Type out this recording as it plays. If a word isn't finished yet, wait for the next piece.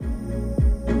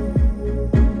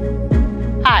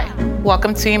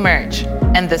Welcome to Emerge,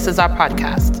 and this is our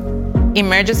podcast.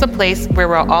 Emerge is a place where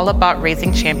we're all about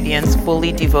raising champions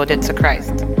fully devoted to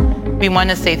Christ. We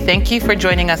want to say thank you for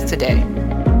joining us today.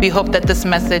 We hope that this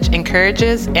message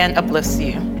encourages and uplifts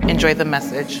you. Enjoy the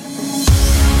message.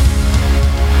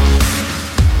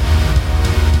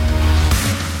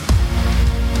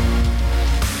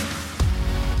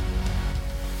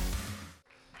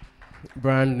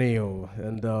 Brand new,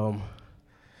 and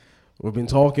we've been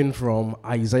talking from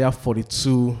Isaiah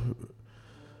 43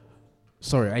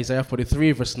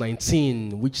 verse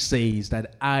 19, which says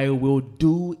that I will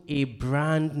do a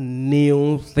brand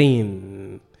new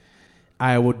thing.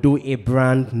 I will do a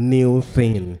brand new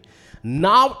thing.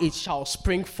 Now it shall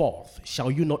spring forth. Shall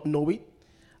you not know it?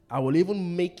 I will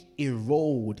even make a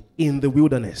road in the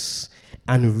wilderness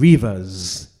and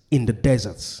rivers in the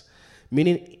deserts.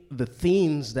 Meaning the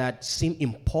things that seem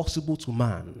impossible to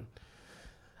man,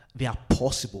 they are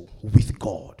possible with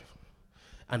God.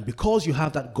 And because you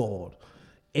have that God,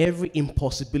 every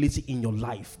impossibility in your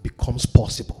life becomes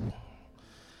possible.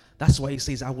 That's why he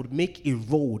says, I would make a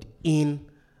road in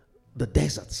the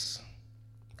deserts.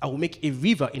 I will make a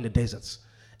river in the deserts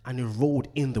and a road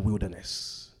in the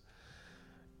wilderness.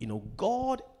 You know,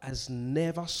 God has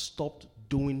never stopped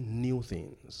doing new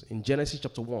things. In Genesis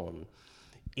chapter 1,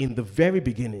 in the very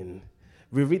beginning,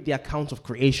 we read the account of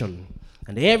creation,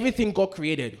 and everything God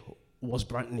created was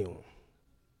brand new.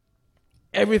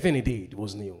 Everything he did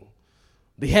was new.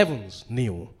 The heavens,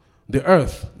 new. The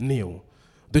earth, new.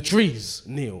 The trees,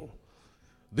 new.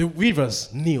 The rivers,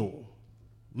 new.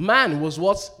 Man was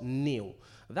what? New.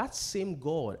 That same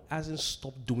God hasn't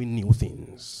stopped doing new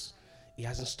things. He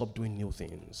hasn't stopped doing new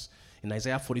things. In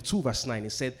Isaiah 42 verse 9,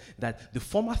 it said that the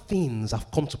former things have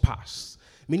come to pass.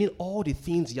 Meaning all the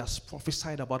things he has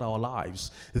prophesied about our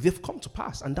lives, they've come to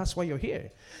pass, and that's why you're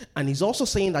here. And he's also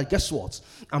saying that, guess what?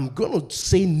 I'm going to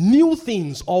say new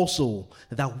things also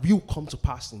that will come to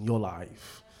pass in your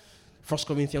life. 1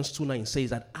 Corinthians 2:9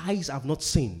 says that eyes have not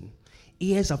seen,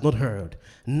 ears have not heard,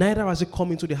 neither has it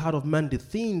come into the heart of man the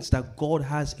things that God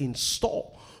has in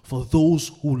store for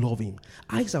those who love him.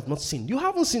 Eyes have not seen. You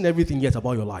haven't seen everything yet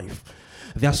about your life.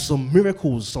 There are some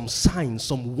miracles, some signs,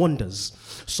 some wonders,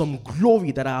 some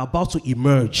glory that are about to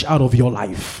emerge out of your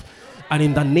life. And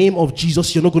in the name of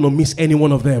Jesus, you're not going to miss any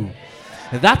one of them.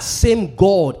 That same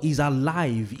God is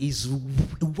alive, is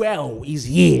well, is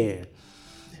here.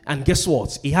 And guess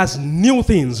what? He has new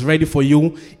things ready for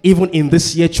you, even in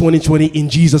this year 2020, in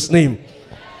Jesus' name.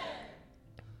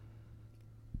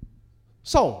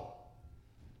 So,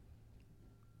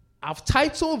 I've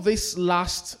titled this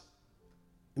last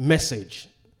message,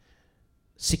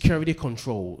 Security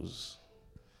Controls.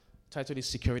 Title is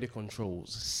Security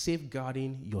Controls.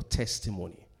 Safeguarding your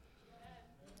testimony.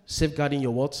 Safeguarding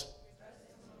your what?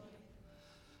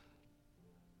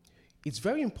 It's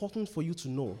very important for you to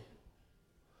know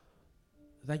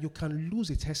that you can lose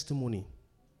a testimony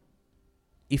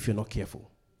if you're not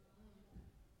careful.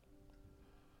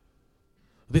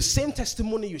 The same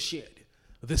testimony you shared,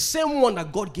 the same one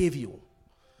that God gave you,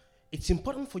 it's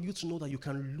important for you to know that you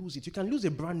can lose it. You can lose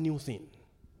a brand new thing.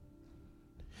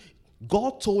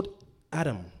 God told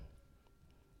Adam,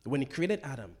 when he created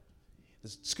Adam, the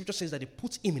scripture says that he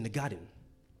put him in the garden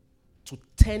to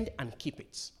tend and keep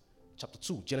it. Chapter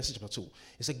 2, Genesis chapter 2.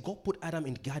 He said God put Adam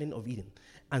in the Garden of Eden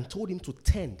and told him to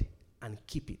tend and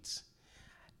keep it.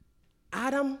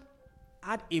 Adam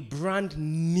had a brand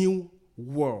new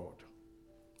world.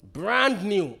 Brand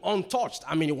new, untouched.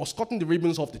 I mean, he was cutting the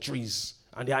ribbons off the trees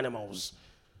and the animals.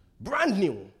 Brand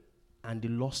new. And he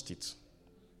lost it.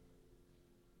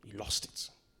 He lost it.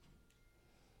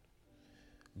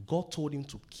 God told him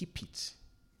to keep it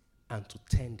and to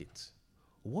tend it.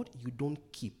 What you don't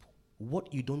keep,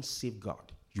 what you don't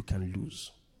safeguard, you can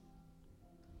lose.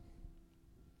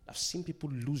 I've seen people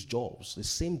lose jobs, the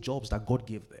same jobs that God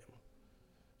gave them.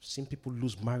 I've seen people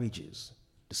lose marriages,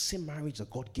 the same marriage that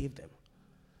God gave them.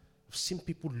 I've seen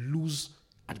people lose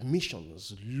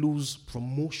admissions, lose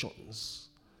promotions.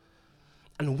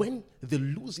 And when they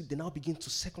lose it, they now begin to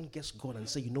second guess God and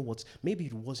say, you know what, maybe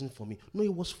it wasn't for me. No,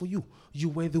 it was for you. You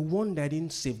were the one that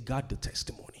didn't safeguard the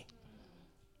testimony.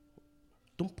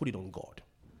 Don't put it on God.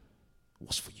 It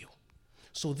was for you.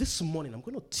 So this morning, I'm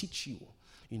going to teach you,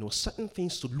 certain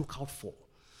things to look out for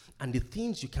and the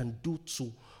things you can do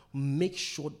to make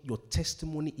sure your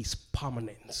testimony is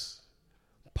permanent.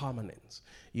 Permanent.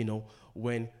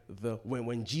 When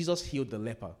Jesus healed the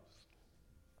leper,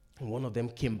 one of them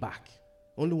came back.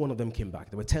 Only one of them came back.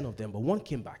 There were 10 of them, but one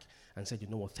came back and said, you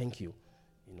know what, thank you.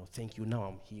 Thank you. Now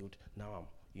I'm healed. Now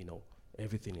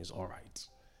everything is all right.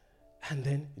 And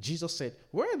then Jesus said,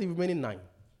 where are the remaining 9?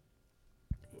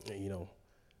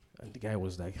 And the guy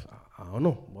was like, I don't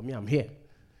know, but me, I'm here.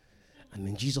 And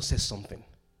then Jesus says something.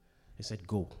 He said,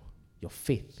 go. Your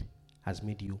faith has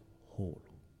made you whole.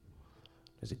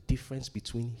 There's a difference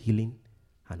between healing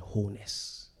and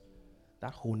wholeness.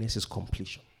 That wholeness is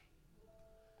completion.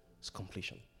 It's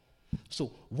completion.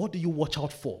 So what do you watch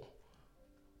out for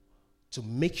to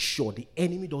make sure the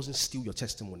enemy doesn't steal your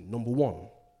testimony? Number one,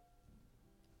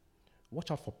 watch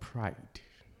out for pride.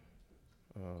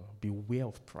 Beware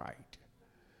of pride.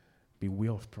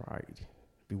 Beware of pride.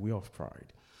 Beware of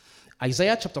pride.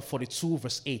 Isaiah chapter 42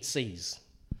 verse 8 says,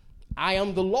 I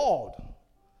am the Lord,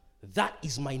 that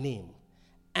is my name,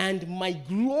 and my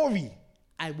glory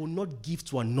I will not give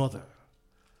to another,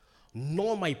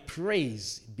 nor my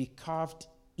praise be carved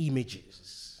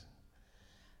images.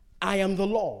 I am the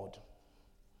Lord,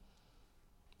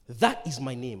 that is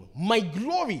my name. My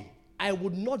glory I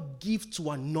would not give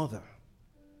to another.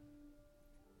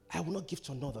 I will not give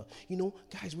to another. You know,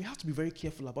 guys, we have to be very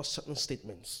careful about certain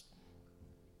statements.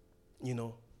 You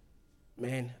know,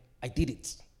 man, I did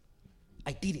it.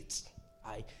 I did it.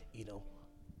 It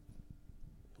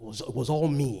was all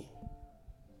me.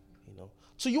 You know,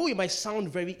 to you it might sound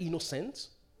very innocent,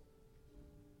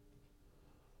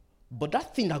 but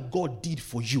that thing that God did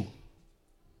for you,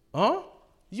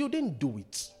 you didn't do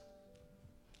it.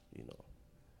 You know,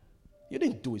 you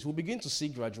didn't do it. We'll begin to see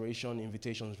graduation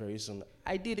invitations very soon.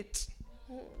 I did it.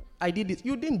 I did it.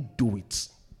 You didn't do it.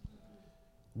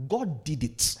 God did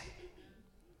it.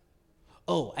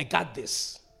 Oh, I got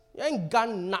this. You ain't got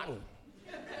nothing.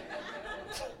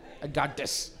 I got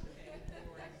this.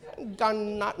 I ain't got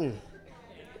nothing.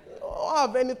 You don't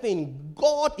have anything.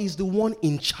 God is the one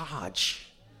in charge.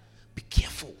 Be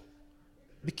careful.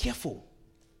 Be careful.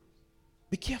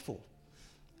 Be careful.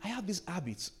 I have these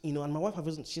habits, and my wife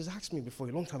she's asked me before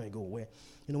a long time ago where,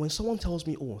 when someone tells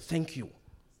me, oh, thank you,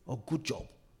 or good job,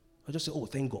 I just say, oh,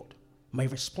 thank God. My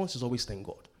response is always thank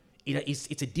God.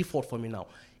 It's a default for me now.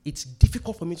 It's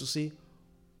difficult for me to say,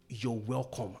 you're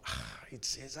welcome. It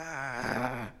says,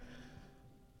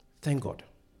 thank God.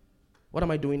 What am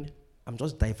I doing? I'm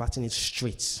just diverting it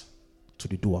straight to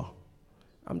the doer.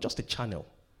 I'm just a channel.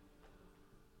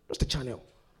 Just a channel.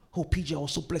 Oh, PJ, I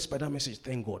was so blessed by that message.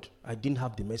 Thank God. I didn't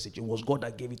have the message. It was God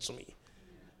that gave it to me.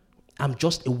 I'm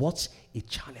just a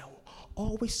channel.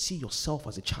 Always see yourself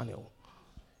as a channel.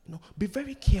 Be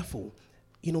very careful.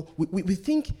 We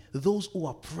think those who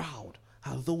are proud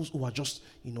are those who are just,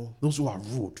 those who are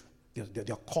rude.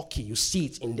 They're cocky. You see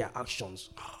it in their actions.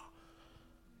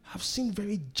 I've seen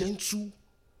very gentle,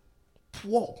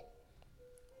 poor,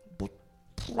 but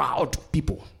proud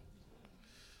people.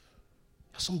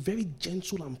 Some very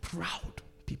gentle and proud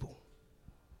people.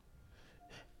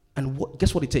 And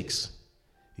guess what it takes?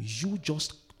 You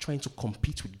just trying to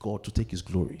compete with God to take his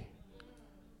glory.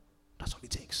 That's all it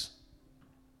takes.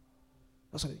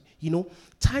 That's all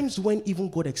times when even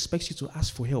God expects you to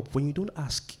ask for help, when you don't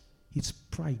ask, it's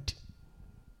pride.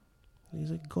 And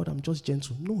he's like, God, I'm just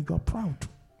gentle. No, you are proud.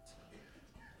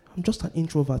 I'm just an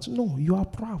introvert. No, you are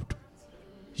proud.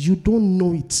 You don't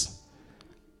know it.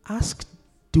 Ask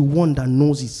the one that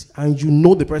knows it, and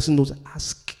the person knows.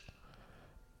 Ask.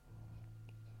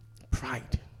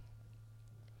 Pride.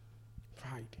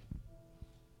 Pride.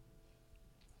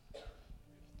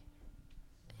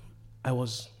 I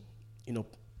was,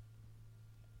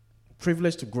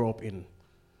 privileged to grow up in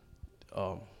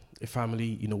a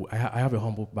family. I have a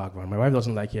humble background. My wife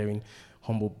doesn't like hearing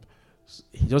humble.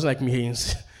 He doesn't like me hearing.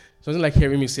 She doesn't like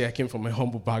hearing me say I came from a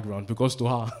humble background, because to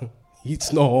her,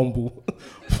 it's not humble.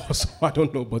 So I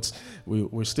don't know, but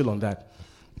we're still on that.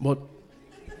 But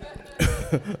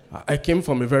I came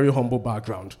from a very humble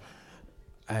background.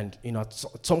 And, at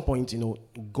some point,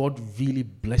 God really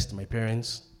blessed my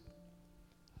parents.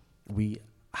 We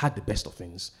had the best of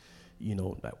things.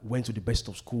 Went to the best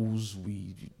of schools.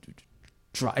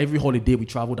 Every holiday we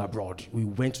traveled abroad. We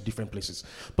went to different places.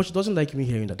 But she doesn't like me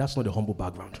hearing that. That's not a humble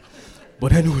background.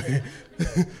 But anyway,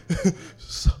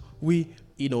 so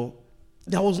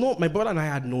my brother and I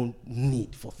had no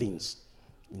need for things.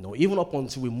 Even up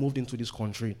until we moved into this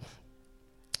country,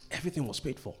 everything was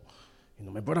paid for.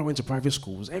 My brother went to private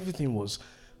schools.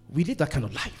 We did that kind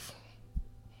of life.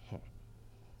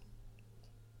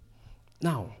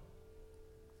 Now,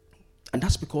 and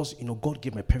that's because, God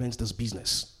gave my parents this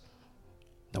business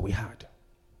that we had.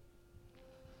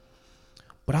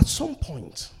 But at some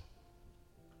point,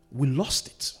 we lost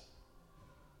it.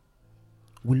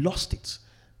 We lost it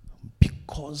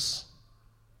because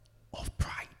of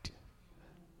pride.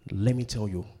 Let me tell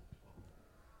you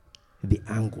the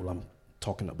angle I'm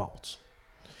talking about.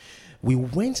 We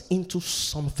went into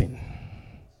something.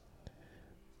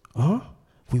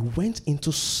 We went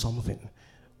into something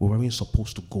we weren't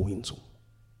supposed to go into.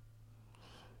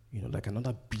 Like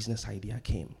another business idea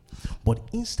came. But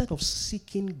instead of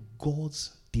seeking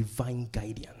God's divine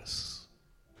guidance,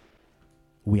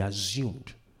 we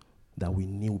assumed that we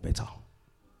knew better.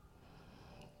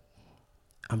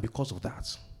 And because of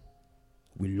that,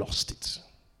 we lost it.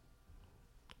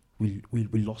 We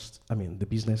lost, the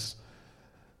business.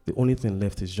 The only thing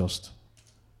left is just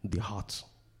the heart.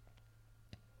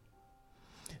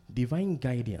 Divine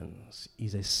guidance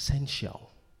is essential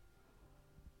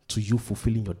to you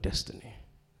fulfilling your destiny.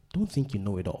 Don't think you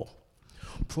know it all.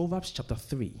 Proverbs chapter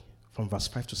 3 from verse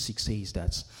 5 to 6 says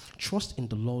that, trust in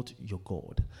the Lord your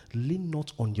God. Lean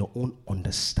not on your own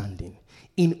understanding.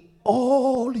 In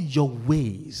all your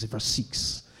ways, verse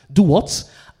 6. Do what?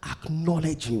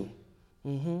 Acknowledge him.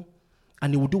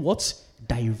 And he will do what?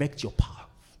 Direct your path.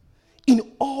 In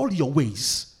all your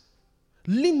ways.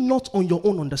 Lean not on your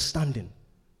own understanding.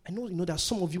 I know, there are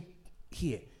some of you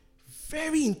here,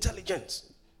 very intelligent.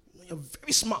 You're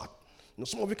very smart.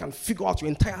 Some of you can figure out your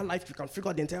entire life. You can figure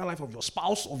out the entire life of your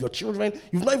spouse, of your children.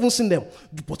 You've not even seen them.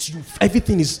 But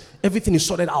everything is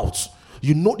sorted out.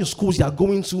 You know the schools they are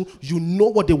going to. You know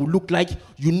what they will look like.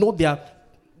 You know their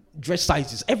dress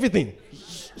sizes. Everything.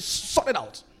 Sorted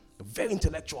out. You're very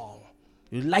intellectual.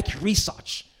 You like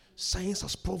research. Science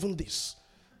has proven this.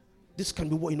 This can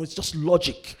be what, it's just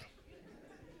logic.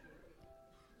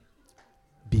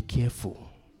 Be careful.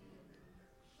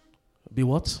 Be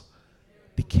what?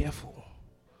 Be careful.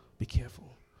 Be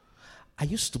careful. I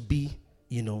used to be,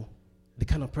 the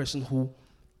kind of person who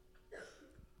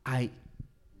I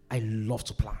love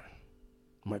to plan.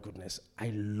 My goodness.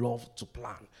 I love to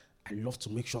plan. I love to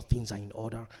make sure things are in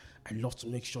order. I love to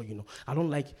make sure, I don't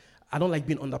like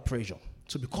being under pressure.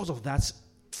 So because of that,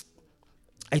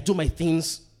 I do my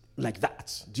things like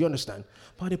that. Do you understand?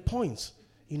 But the point,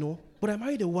 but I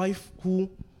married a wife who,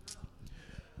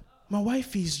 my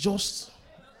wife is just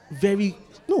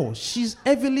she's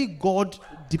heavily God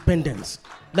dependent.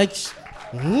 Like,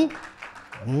 my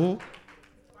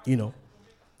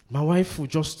wife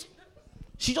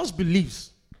she just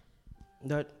believes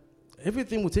that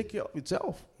everything will take care of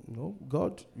itself.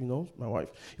 God, my wife.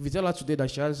 If you tell her today that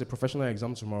she has a professional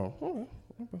exam tomorrow,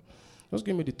 okay. Just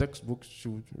give me the textbook,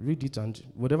 she'll read it, and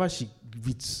whatever she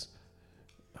reads,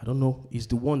 I don't know, is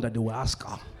the one that they will ask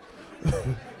her.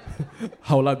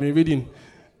 I will have been reading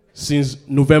since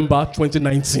November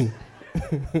 2019.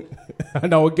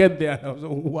 And I will get there and I was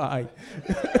like, why?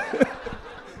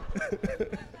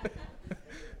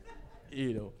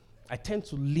 I tend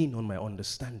to lean on my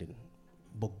understanding.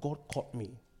 But God caught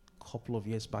me a couple of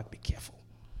years back. Be careful.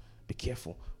 Be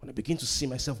careful. When I begin to see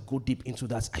myself go deep into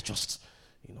that, I just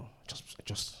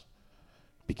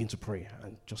begin to pray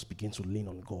and just begin to lean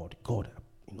on God. God,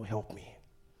 help me.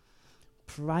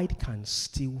 Pride can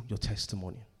steal your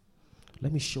testimony.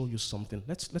 Let me show you something.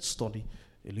 Let's study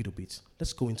a little bit.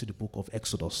 Let's go into the book of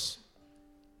Exodus.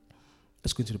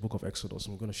 I'm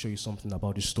going to show you something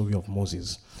about the story of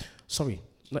Moses. Sorry,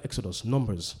 not Exodus,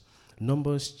 Numbers.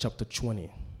 Numbers chapter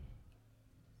 20.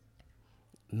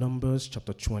 Numbers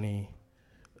chapter 20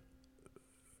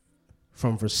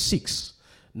 from verse 6.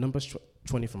 Numbers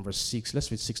 20 from verse 6.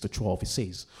 Let's read 6 to 12. It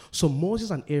says, so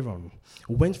Moses and Aaron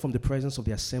went from the presence of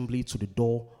the assembly to the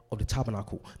door of the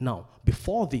tabernacle. Now,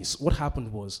 before this, what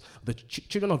happened was the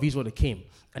children of Israel, they came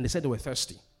and they said they were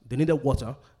thirsty. They needed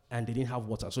water and they didn't have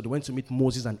water. So they went to meet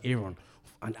Moses and Aaron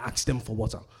and asked them for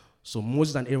water. So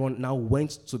Moses and Aaron now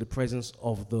went to the presence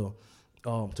of the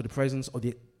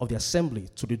assembly,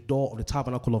 to the door of the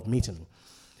tabernacle of meeting.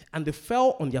 And they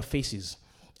fell on their faces,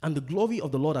 and the glory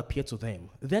of the Lord appeared to them.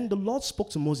 Then the Lord spoke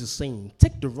to Moses, saying,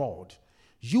 take the rod,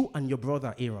 you and your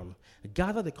brother Aaron,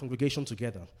 gather the congregation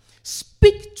together.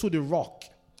 Speak to the rock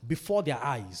before their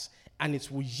eyes, and it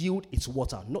will yield its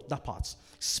water. Not that part.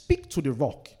 Speak to the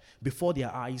rock before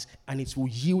their eyes, and it will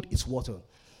yield its water.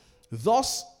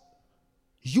 Thus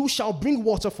you shall bring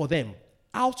water for them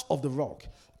out of the rock,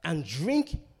 and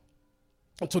drink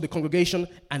to the congregation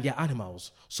and their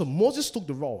animals. So Moses took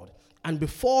the rod, and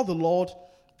before the Lord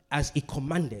as he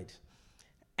commanded.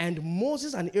 And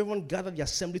Moses and Aaron gathered the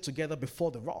assembly together before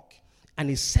the rock. And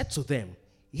he said to them,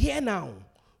 hear now,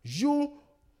 you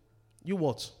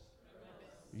what?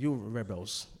 You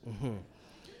rebels.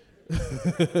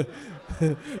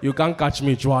 You can't catch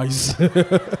me twice.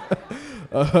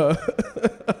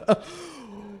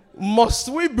 Must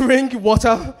we bring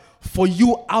water for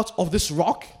you out of this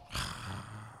rock?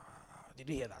 Did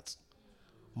you hear that?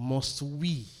 Must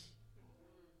we?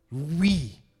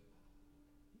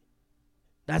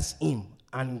 That's him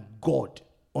and God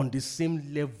on the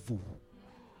same level.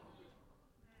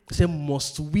 He said,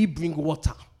 must we bring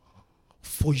water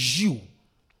for you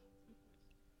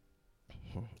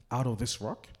out of this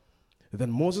rock?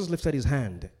 Then Moses lifted his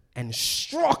hand and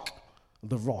struck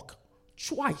the rock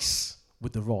twice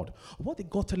with the rod. What did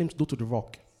God tell him to do to the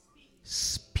rock?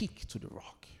 Speak to the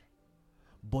rock.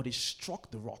 But he struck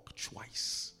the rock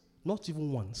twice. Not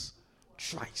even once.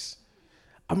 Twice.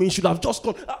 I mean, he should have just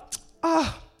gone,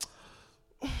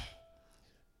 He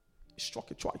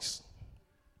struck it twice.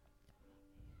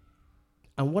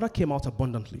 And water came out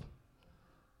abundantly.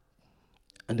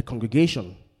 And the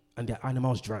congregation and their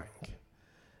animals drank.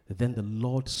 Then the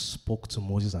Lord spoke to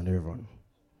Moses and Aaron.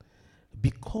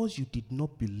 Because you did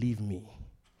not believe me,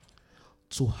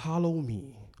 to hallow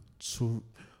me, to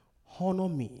honor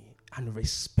me, and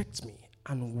respect me,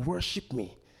 and worship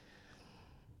me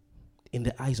in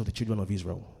the eyes of the children of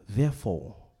Israel,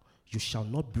 therefore you shall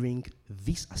not bring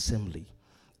this assembly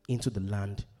into the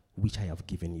land which I have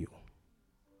given you.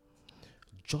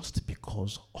 Just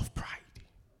because of pride.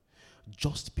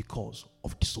 Just because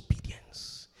of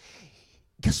disobedience.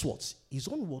 Guess what? His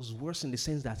own was worse in the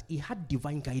sense that he had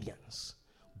divine guidance,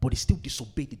 but he still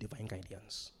disobeyed the divine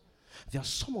guidance. There are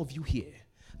some of you here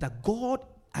that God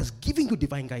has given you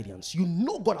divine guidance. You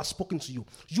know God has spoken to you.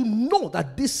 You know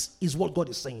that this is what God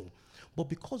is saying. But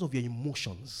because of your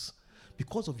emotions,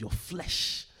 because of your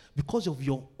flesh, because of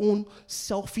your own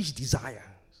selfish desires,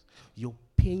 you're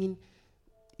turning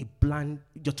a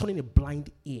blind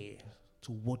ear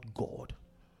to what God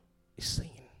is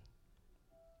saying.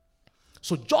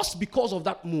 So just because of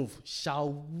that move,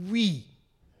 shall we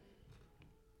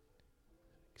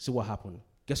see what happened?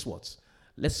 Guess what?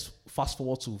 Let's fast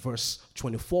forward to verse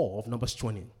 24 of Numbers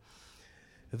 20.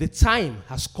 The time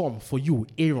has come for you,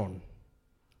 Aaron,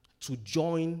 to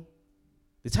join.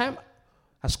 The time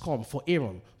has come for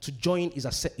Aaron to join his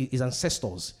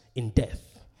ancestors in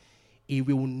death. He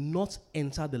will not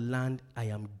enter the land I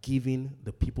am giving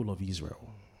the people of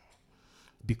Israel,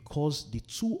 because the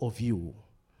two of you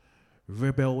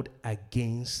rebelled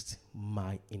against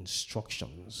my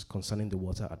instructions concerning the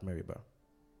water at Meribah.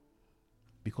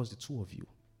 Because the two of you,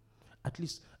 at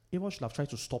least everyone should have tried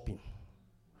to stop him.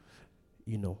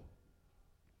 You know.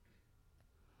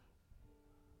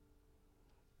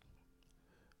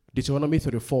 Deuteronomy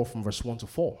 34 from verse 1 to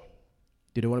 4.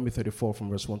 Deuteronomy 34 from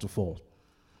verse 1 to 4.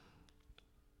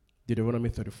 Deuteronomy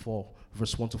 34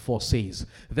 verse 1 to 4 says,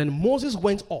 Then Moses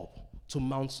went up to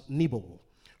Mount Nebo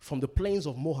from the plains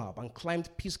of Moab and climbed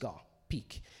Pisgah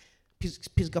Peak,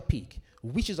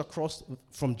 which is across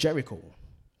from Jericho.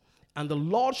 And the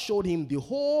Lord showed him the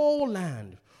whole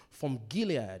land from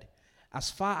Gilead as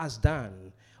far as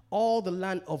Dan, all the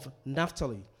land of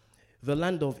Naphtali, the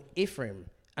land of Ephraim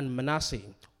and Manasseh,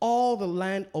 all the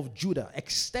land of Judah,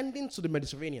 extending to the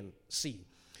Mediterranean Sea,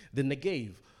 the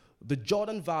Negev, the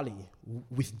Jordan Valley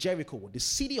with Jericho, the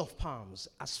city of palms,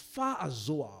 as far as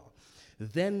Zoar.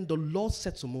 Then the Lord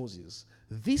said to Moses,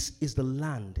 This is the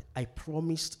land I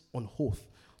promised on oath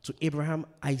to Abraham,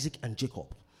 Isaac, and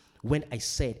Jacob, when I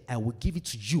said, I will give it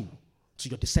to you, to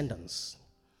your descendants.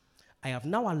 I have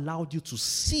now allowed you to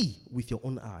see with your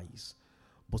own eyes,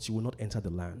 but you will not enter the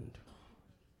land.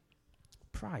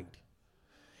 Pride.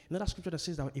 You know that scripture that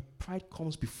says that a pride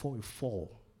comes before a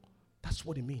fall. That's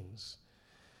what it means.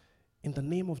 In the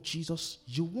name of Jesus,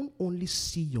 you won't only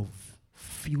see your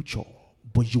future,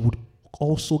 but you would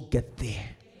also get there.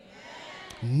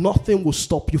 Nothing will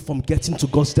stop you from getting to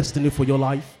God's destiny for your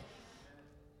life.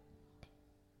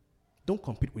 Don't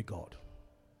compete with God.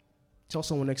 Tell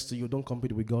someone next to you, don't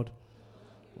compete with God.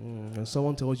 And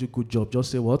someone tells you, good job,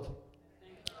 just say what?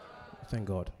 Thank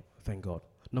God. Thank God.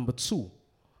 Number two,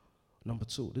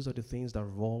 these are the things that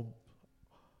rob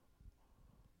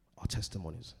our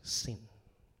testimonies. Sin.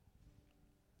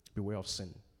 Beware of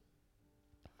sin.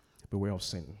 Beware of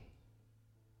sin.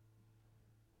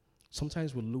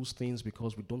 Sometimes we lose things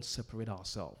because we don't separate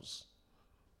ourselves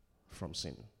from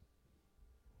sin.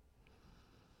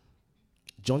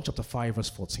 John chapter 5 verse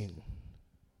 14.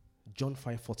 John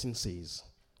 5:14 says,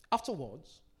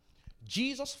 Afterwards,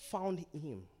 Jesus found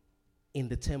him in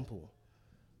the temple.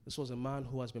 This was a man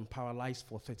who has been paralyzed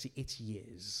for 38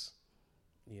 years.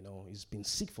 You know, he's been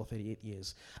sick for 38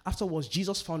 years. Afterwards,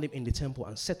 Jesus found him in the temple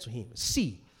and said to him,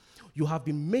 See, you have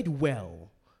been made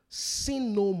well.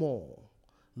 Sin no more,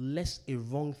 lest a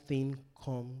wrong thing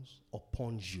comes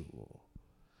upon you.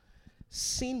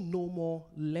 Sin no more,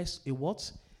 lest a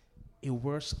what? A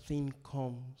worse thing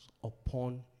comes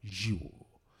upon you.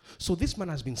 So this man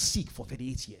has been sick for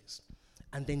 38 years.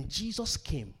 And then Jesus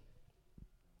came.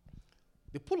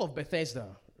 The pool of Bethesda,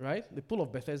 right? The pool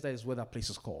of Bethesda is where that place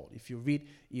is called. If you read,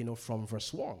 from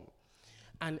verse 1.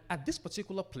 And at this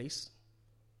particular place,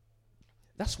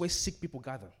 that's where sick people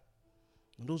gather.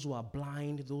 those who are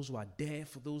blind, those who are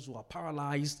deaf, those who are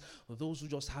paralyzed, or those who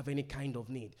just have any kind of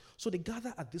need. So they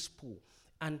gather at this pool,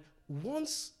 and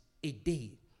once a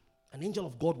day, an angel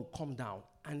of God will come down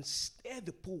and stir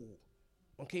the pool.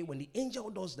 Okay, when the angel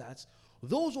does that,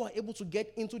 those who are able to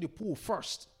get into the pool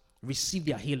first receive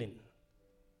their healing.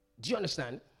 Do you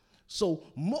understand? So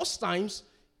most times,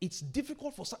 it's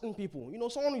difficult for certain people.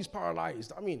 Someone who is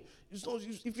paralyzed. I mean,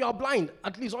 if you are blind,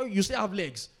 at least you still have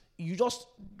legs. You just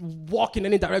walk in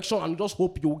any direction and just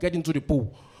hope you will get into the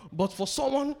pool. But for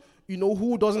someone,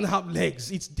 who doesn't have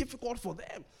legs, it's difficult for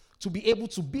them to be able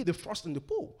to be the first in the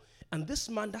pool. And this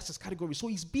man, that's his category. So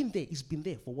he's been there. He's been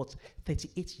there for what?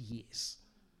 38 years.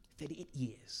 38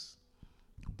 years.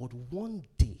 But one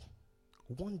day,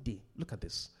 look at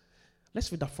this.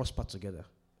 Let's read that first part together.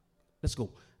 Let's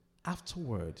go.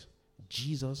 Afterward,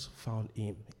 Jesus found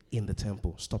him in the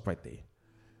temple. Stop right there.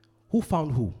 Who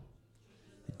found who?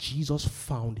 Jesus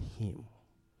found him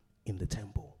in the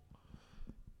temple.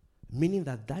 Meaning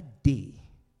that day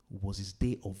was his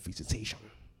day of visitation.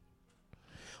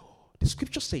 The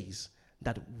scripture says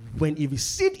that when he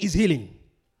received his healing,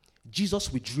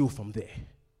 Jesus withdrew from there.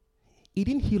 He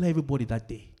didn't heal everybody that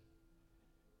day.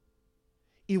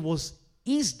 It was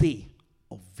his day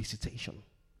of visitation.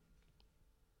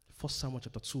 1 Samuel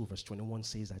chapter 2 verse 21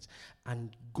 says that,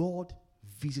 and God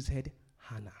visited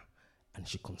Hannah and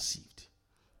she conceived.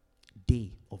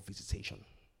 Day of visitation.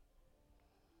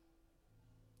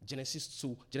 Genesis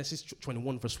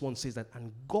 21 verse 1 says that,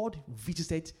 and God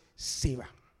visited Sarah.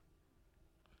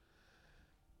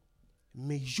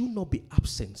 May you not be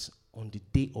absent on the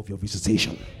day of your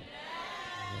visitation.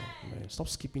 Yeah, stop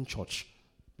skipping church.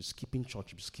 You're skipping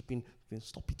church. You're skipping.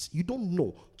 Stop it. You don't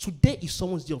know. Today is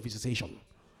someone's day of visitation.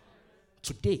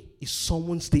 Today is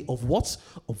someone's day of what?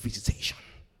 Of visitation.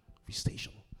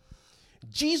 Visitation.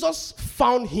 Jesus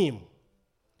found him.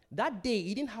 That day,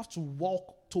 he didn't have to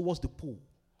walk towards the pool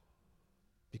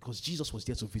because Jesus was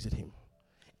there to visit him.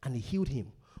 And he healed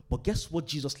him. But guess what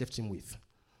Jesus left him with?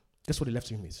 Guess what he left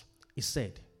him with? He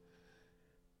said,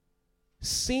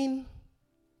 see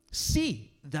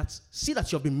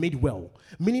that you have been made well,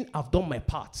 meaning I've done my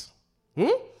part.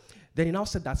 Then he now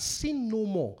said that sin no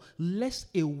more, lest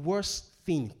a worse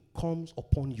thing comes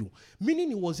upon you.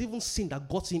 Meaning it was even sin that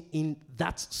got him in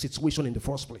that situation in the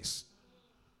first place.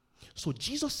 So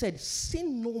Jesus said,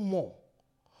 sin no more.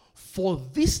 For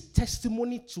this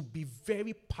testimony to be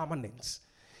very permanent,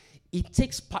 it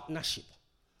takes partnership.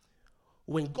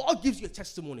 When God gives you a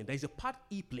testimony, there is a part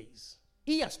he plays.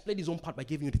 He has played his own part by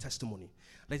giving you the testimony.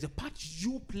 There is a part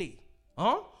you play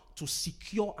to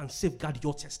secure and safeguard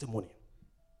your testimony.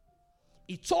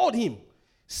 He told him,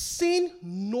 sin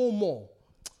no more.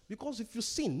 Because if you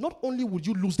sin, not only would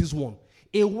you lose this one,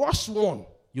 a worse one.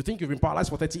 You think you've been paralyzed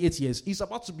for 38 years. He's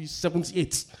about to be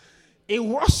 78. A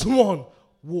worse one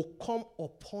will come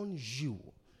upon you.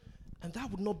 And that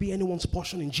would not be anyone's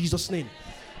portion in Jesus' name.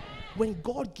 When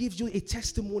God gives you a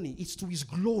testimony, it's to his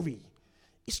glory.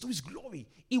 It's to his glory.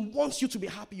 He wants you to be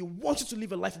happy. He wants you to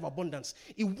live a life of abundance.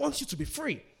 He wants you to be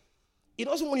free. He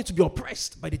doesn't want you to be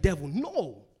oppressed by the devil.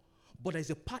 No. But there's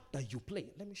a part that you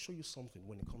play. Let me show you something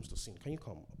when it comes to sin. Can you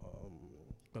come?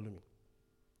 Balumi.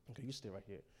 Okay, you stay right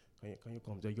here. Can you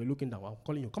come? You're looking down. I'm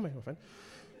calling you. Come here, my friend.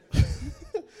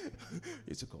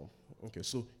 It's a call. Okay,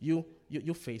 so you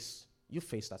face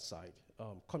that side.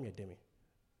 Come here, Demi.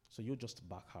 So you just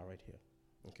back her right here.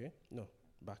 Okay? No,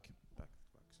 back.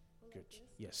 Good.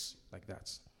 Yes, like that.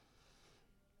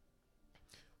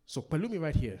 So Palumi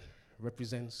right here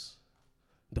represents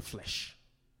the flesh,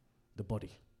 the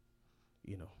body.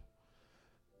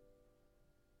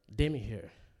 Demi here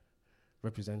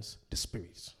represents the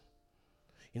spirit.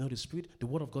 The spirit, the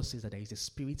word of God says that there is a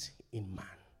spirit in man,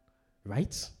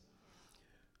 right?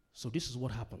 So this is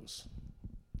what happens.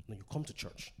 When you come to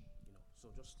church, so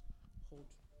just hold,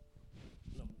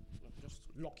 just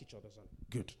lock each other's hand.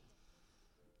 Good.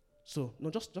 So, no,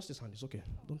 just this hand, it's okay.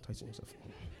 Don't tighten yourself.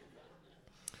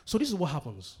 So this is what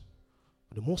happens.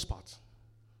 For the most part,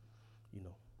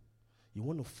 you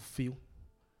want to fulfill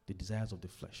the desires of the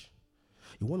flesh.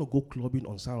 You want to go clubbing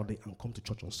on Saturday and come to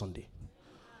church on Sunday.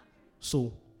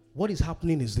 So what is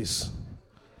happening is this.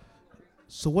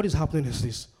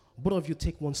 Both of you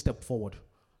take one step forward.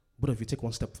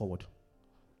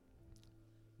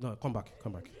 No, come back.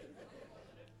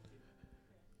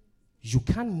 You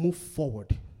can't move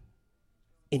forward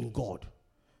in God,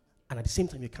 and at the same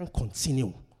time, you can't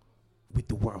continue with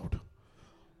the world.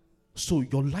 So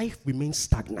your life remains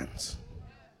stagnant.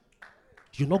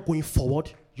 You're not going forward.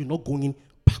 You're not going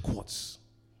backwards.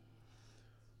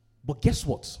 But guess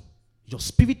what? Your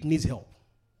spirit needs help.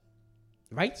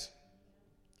 Right?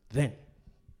 Then,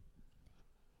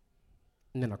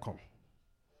 and then I come.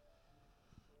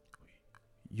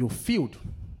 You're filled.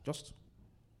 Just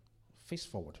face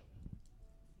forward.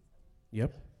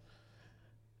 Yep.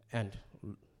 And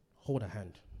hold a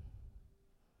hand.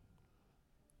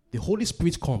 The Holy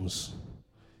Spirit comes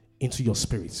into your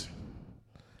spirit.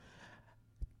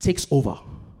 Takes over.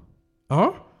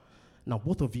 Now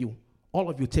both of you, all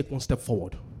of you take one step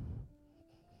forward.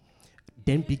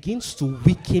 Then begins to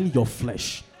weaken your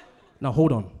flesh. Now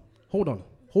hold on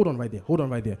right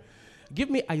there. Give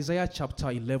me Isaiah chapter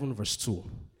 11 verse 2.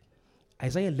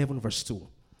 Isaiah 11 verse 2.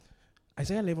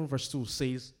 Isaiah 11 verse 2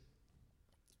 says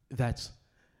that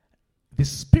the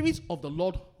Spirit of the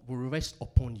Lord will rest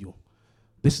upon you.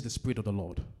 This is the Spirit of the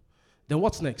Lord. Then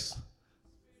what's next?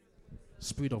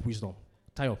 Spirit of wisdom.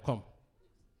 Tie up, come.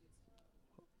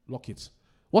 Lock it.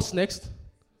 What's next?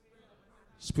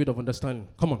 Spirit of understanding.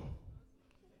 Come on.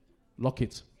 Lock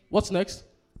it. What's next?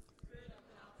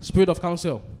 Spirit of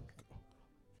counsel.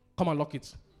 Come on, lock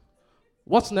it.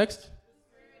 What's next?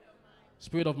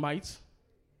 Spirit of might.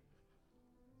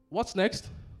 What's next?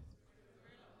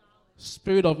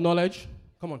 Spirit of knowledge.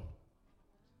 Come on.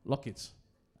 Lock it.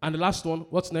 And the last one,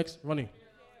 what's next? Running.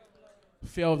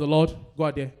 Fear of the Lord. Go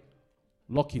out there.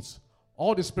 Lock it.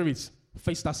 All the spirits,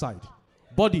 face that side.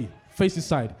 Body, face this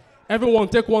side. Everyone,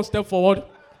 take one step forward.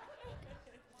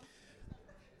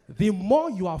 The more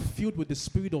you are filled with the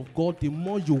Spirit of God, the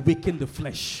more you weaken the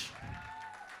flesh.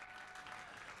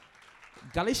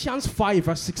 Galatians 5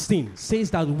 verse 16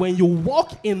 says that when you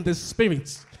walk in the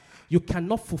Spirit, you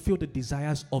cannot fulfill the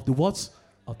desires of the what?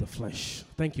 Of the flesh.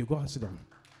 Thank you. Go and sit down.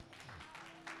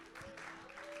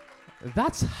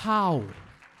 That's how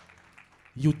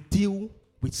you deal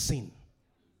with sin.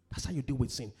 That's how you deal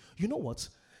with sin. You know what?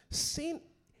 Sin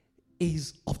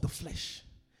is of the flesh.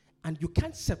 And you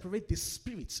can't separate the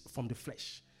spirit from the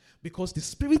flesh. Because the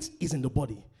spirit is in the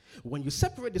body. When you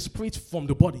separate the spirit from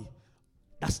the body,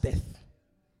 that's death.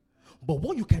 But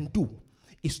what you can do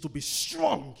is to be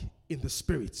strong in the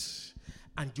spirit.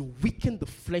 And you weaken the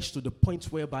flesh to the point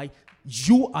whereby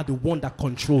you are the one that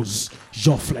controls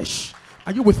your flesh.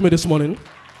 Are you with me this morning?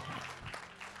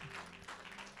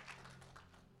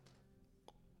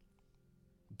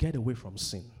 Get away from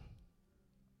sin.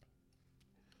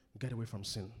 Get away from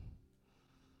sin.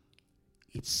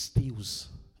 It steals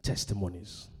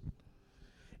testimonies.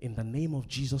 In the name of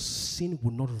Jesus, sin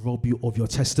will not rob you of your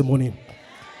testimony.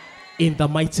 In the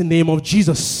mighty name of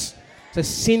Jesus,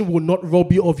 sin will not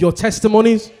rob you of your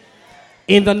testimonies.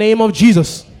 In the name of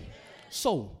Jesus.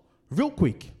 So, real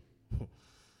quick,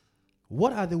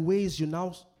 what are the ways you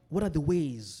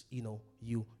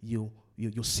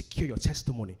secure your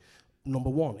testimony? Number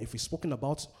one, if we're speaking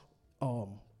about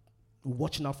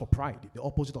watching out for pride, the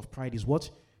opposite of pride is what?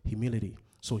 Humility.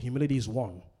 So humility is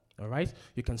one. All right?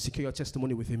 You can secure your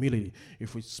testimony with humility.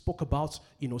 If we spoke about,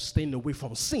 staying away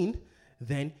from sin,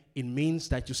 then it means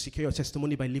that you secure your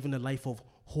testimony by living a life of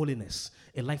holiness,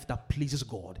 a life that pleases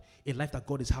God, a life that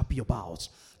God is happy about.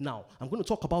 Now, I'm going to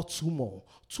talk about two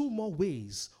more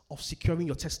ways of securing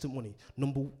your testimony.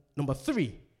 Number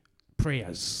 3,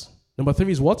 prayers. Number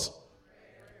 3 is what?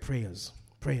 Prayers.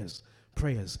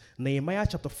 Nehemiah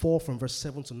chapter 4 from verse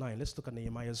 7 to 9. Let's look at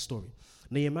Nehemiah's story.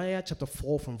 Nehemiah chapter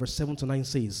 4 from verse 7 to 9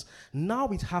 says, Now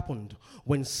it happened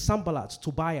when Sanballat,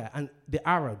 Tobiah, and the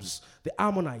Arabs, the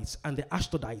Ammonites, and the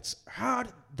Ashdodites heard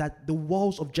that the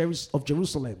walls of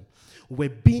Jerusalem were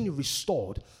being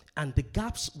restored and the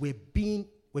gaps were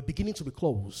beginning to be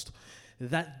closed,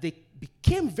 that they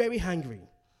became very angry.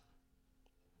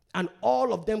 And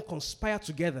all of them conspired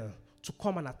together to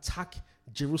come and attack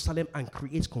Jerusalem and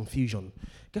create confusion.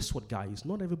 Guess what, guys?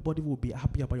 Not everybody will be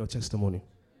happy about your testimony.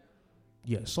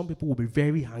 Yeah, some people will be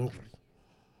very angry.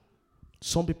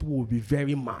 Some people will be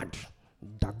very mad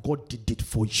that God did it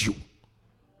for you.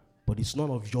 But it's none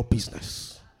of your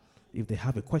business. If they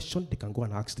have a question, they can go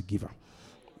and ask the giver.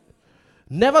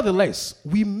 Nevertheless,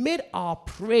 we made our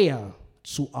prayer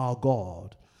to our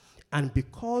God, and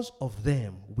because of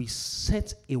them, we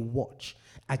set a watch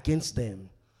against them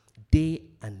day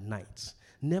and night.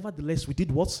 Nevertheless, we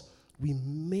did what? We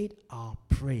made our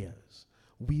prayers.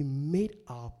 We made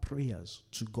our prayers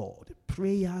to God.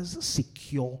 Prayers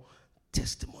secure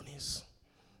testimonies.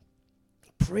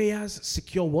 Prayers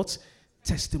secure what?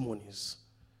 Testimonies.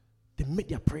 They make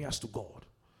their prayers to God.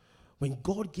 When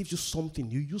God gives you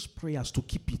something, you use prayers to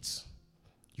keep it.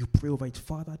 You pray over it.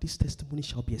 Father, this testimony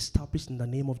shall be established in the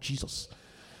name of Jesus.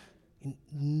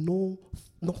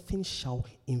 Nothing shall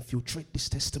infiltrate this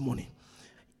testimony.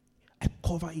 I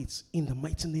cover it in the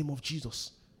mighty name of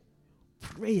Jesus.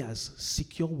 Prayers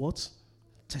secure what?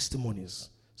 Testimonies.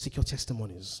 Secure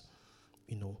testimonies.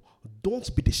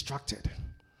 Don't be distracted.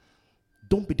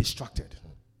 don't be distracted.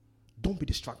 Don't be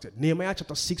distracted. Nehemiah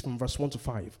chapter 6 from verse 1 to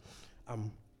 5.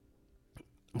 I'm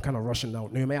kind of rushing now.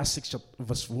 Nehemiah 6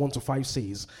 verse 1 to 5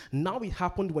 says, now it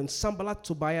happened when Sanballat,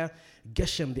 Tobiah,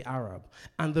 Geshem the Arab,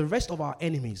 and the rest of our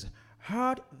enemies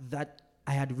heard that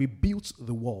I had rebuilt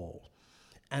the wall,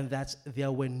 and that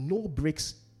there were no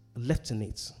bricks left in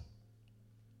it.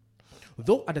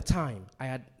 Though at the time I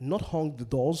had not hung the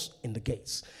doors in the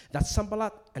gates, that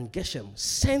Sanballat and Geshem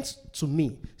sent to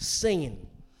me, saying,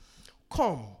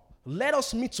 come, let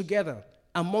us meet together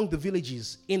among the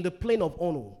villages in the plain of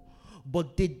Ono.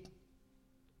 But they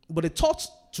thought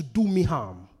to do me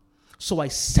harm. So I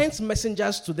sent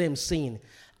messengers to them, saying,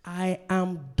 I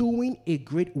am doing a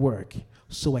great work,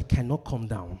 so I cannot come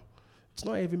down. It's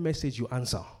not every message you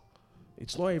answer.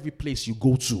 It's not every place you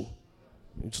go to.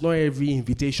 It's not every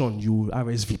invitation you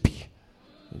RSVP.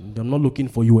 I'm not looking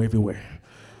for you everywhere.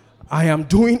 I am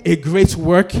doing a great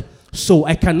work, so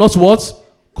I cannot what?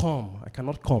 Come. I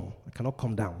cannot come. I cannot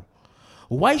come down.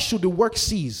 Why should the work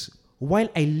cease while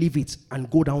I leave it and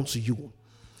go down to you?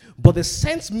 But they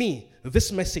sent me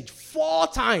this message 4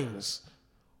 times.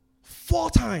 4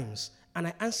 times. And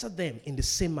I answered them in the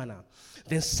same manner.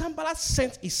 Then Sanballat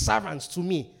sent his servants to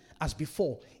me as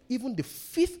before, even the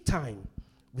 5th time,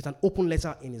 with an open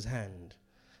letter in his hand.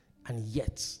 And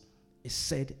yet, he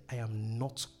said, I am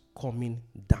not coming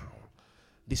down.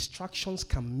 Distractions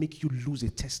can make you lose a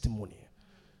testimony.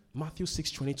 Matthew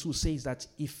 6:22 says that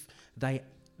if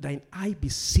thine eye be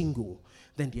single,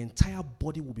 then the entire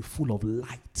body will be full of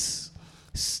light.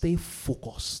 Stay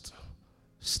focused.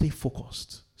 Stay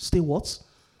focused. Stay what?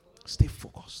 Stay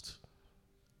focused.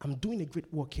 I'm doing a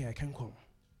great work here. I can't come.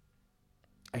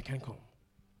 I can't come.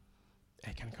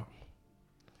 I can't come.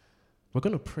 We're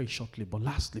going to pray shortly, but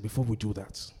lastly, before we do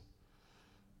that,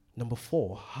 number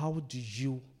 4, how do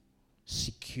you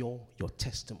secure your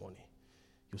testimony?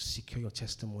 You secure your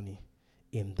testimony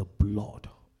in the blood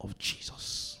of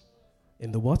Jesus.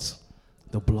 In the what?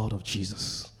 The blood of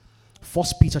Jesus. 1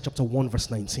 Peter chapter 1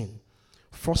 verse 19.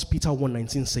 1 Peter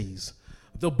 1:19 says,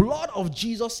 the blood of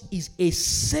Jesus is a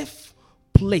safe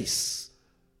place.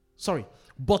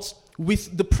 But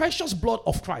with the precious blood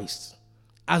of Christ,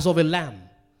 as of a lamb,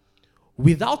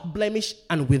 without blemish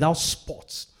and without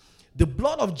spot. The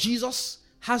blood of Jesus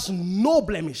has no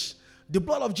blemish. The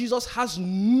blood of Jesus has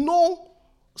no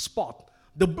spot.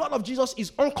 The blood of Jesus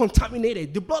is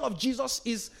uncontaminated. The blood of Jesus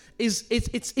is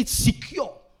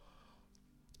secure.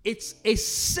 It's a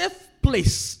safe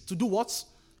place to do what?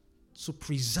 To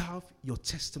preserve your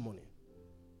testimony.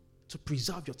 To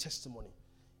preserve your testimony.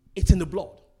 It's in the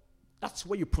blood. That's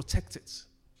where you protect it.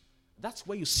 That's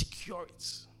where you secure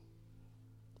it.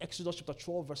 Exodus chapter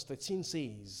 12 verse 13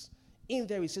 says, in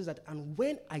there it says that, and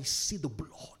when I see the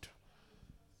blood,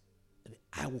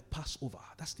 I will pass over.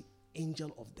 That's the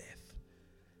angel of death.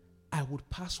 I would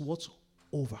pass what?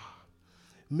 Over.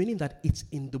 Meaning that it's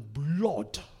in the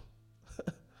blood.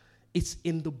 It's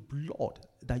in the blood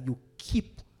that you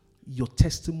keep your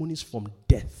testimonies from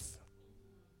death.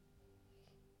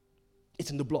 It's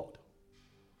in the blood.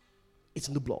 It's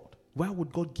in the blood. Why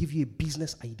would God give you a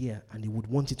business idea and he would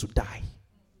want it to die?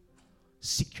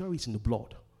 Secure it in the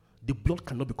blood. The blood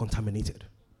cannot be contaminated.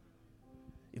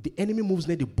 If the enemy moves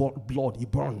near the blood, he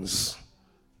burns.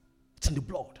 It's in the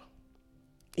blood.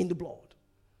 In the blood.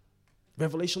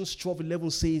 Revelation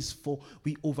 12:11 says, for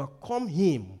we overcome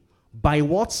him by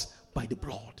what? By the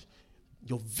blood.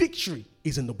 Your victory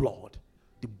is in the blood.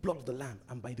 The blood of the Lamb,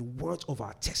 and by the words of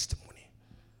our testimony.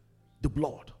 The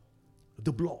blood.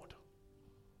 The blood.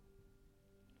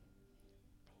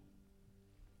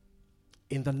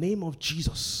 In the name of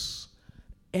Jesus,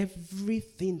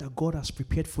 everything that God has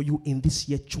prepared for you in this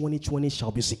year 2020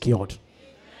 shall be secured.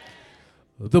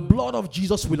 Amen. The blood of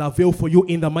Jesus will avail for you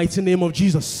in the mighty name of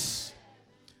Jesus.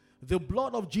 The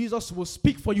blood of Jesus will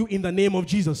speak for you in the name of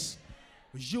Jesus.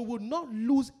 You will not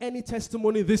lose any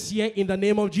testimony this year in the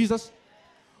name of Jesus.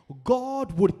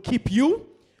 God would keep you.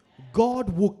 God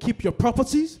will keep your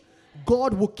properties.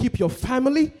 God will keep your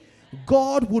family.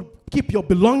 God will keep your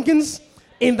belongings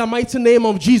in the mighty name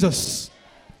of Jesus.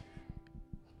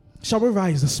 Shall we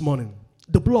rise this morning?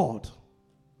 The blood.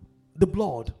 The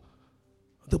blood.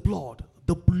 The blood.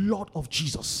 The blood of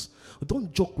Jesus.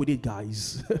 Don't joke with it,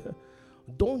 guys.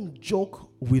 Don't joke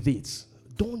with it.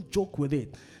 Don't joke with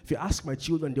it. If you ask my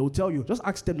children, they will tell you. Just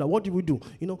ask them, like, what do we do?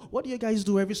 You know, what do you guys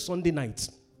do every Sunday night?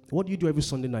 What do you do every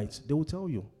Sunday night? They will tell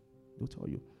you. They will tell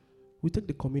you. We take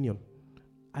the communion.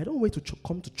 I don't wait to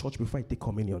come to church before I take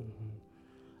communion.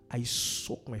 I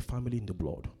soak my family in the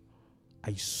blood.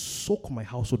 I soak my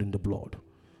household in the blood.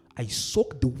 I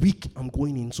soak the week I'm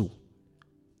going into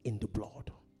in the blood.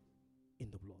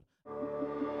 In the blood.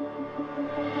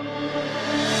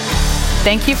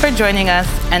 Thank you for joining us,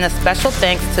 and a special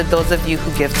thanks to those of you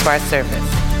who give to our service.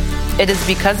 It is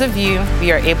because of you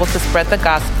we are able to spread the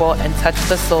gospel and touch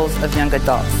the souls of young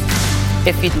adults.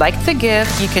 If you'd like to give,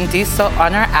 you can do so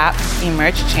on our app,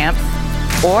 Emerge Champs,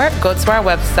 or go to our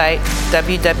website,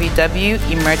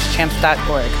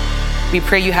 www.emergechamps.org. We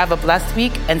pray you have a blessed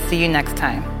week and see you next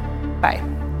time. Bye.